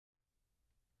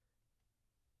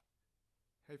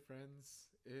Hi,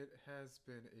 friends. It has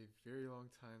been a very long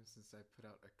time since I put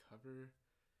out a cover,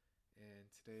 and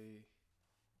today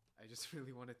I just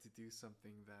really wanted to do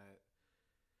something that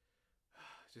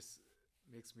just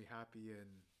makes me happy and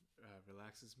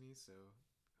relaxes me. So,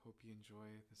 hope you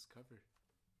enjoy this cover.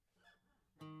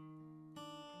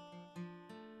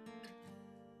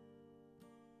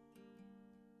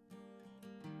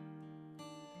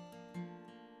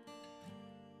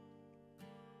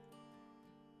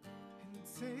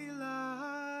 In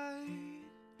daylight,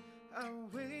 I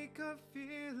wake up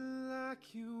feeling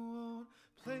like you won't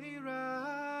play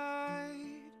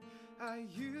right. I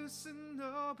used to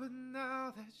know, but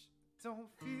now that you don't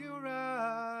feel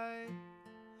right.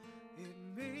 It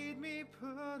made me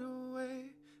put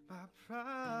away my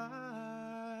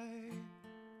pride.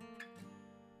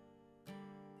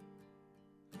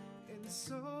 In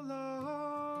so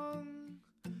long,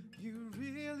 you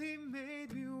really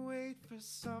made me wait for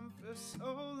so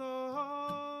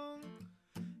long.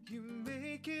 You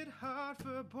make it hard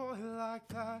for a boy like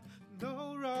that,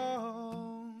 no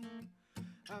wrong.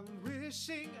 I'm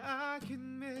wishing I could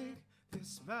make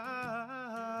this mine.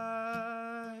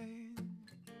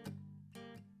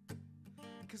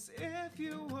 'Cause if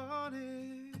you want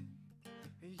it,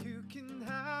 you can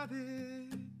have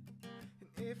it.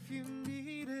 And if you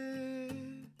need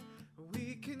it,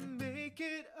 we can make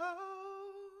it.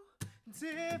 Oh, and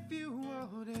if you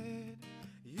want it,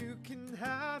 you can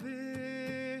have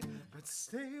it. But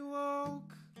stay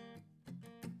woke,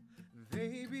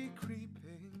 they be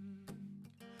creeping.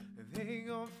 They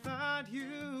gon' find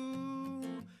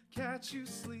you, catch you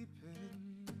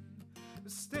sleeping.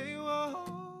 But stay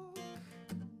woke,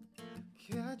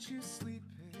 catch you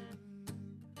sleeping.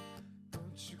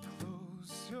 Don't you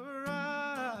close your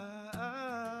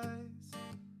eyes.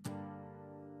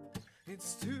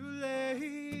 It's too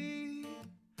late.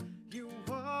 You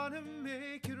wanna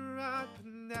make it right, but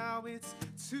now it's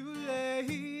too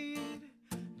late.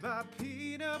 My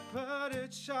peanut butter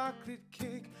chocolate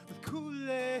cake with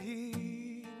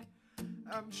Kool-Aid.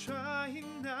 I'm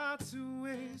trying not to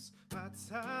waste my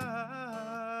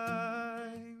time.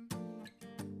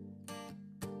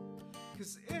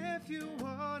 'Cause if you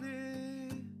want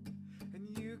it,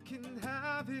 and you can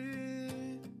have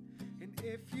it. And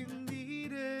if you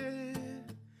need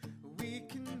it, we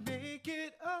can make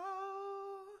it.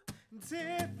 Oh, and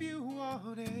if you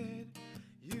want it,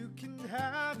 you can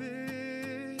have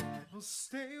it. Well,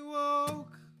 stay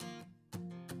woke,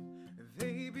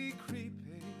 they be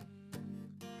creeping.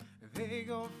 They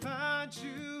gon' find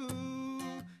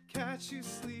you, catch you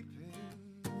sleeping.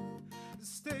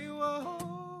 Stay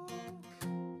woke,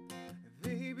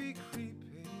 they be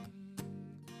creeping.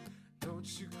 Don't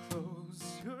you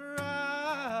close your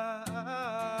eyes.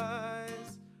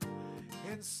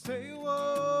 And stay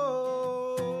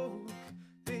woke,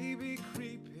 they be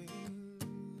creeping.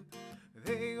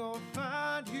 They gon'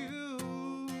 find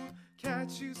you,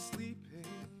 catch you sleeping.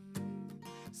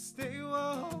 Stay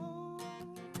woke,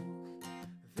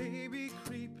 they be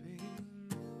creeping.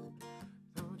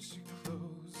 Don't you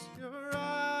close your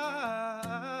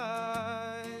eyes.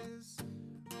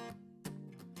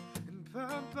 And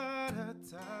ba-ba-da-da-da-da,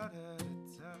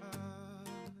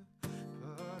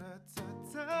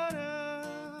 ba-da-da-da-da,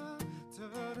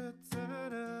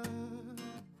 da-da-da-da.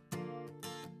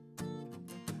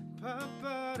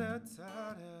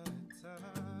 Ba-ba-da-da-da-da,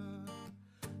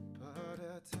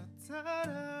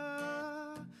 ba-da-da-da-da.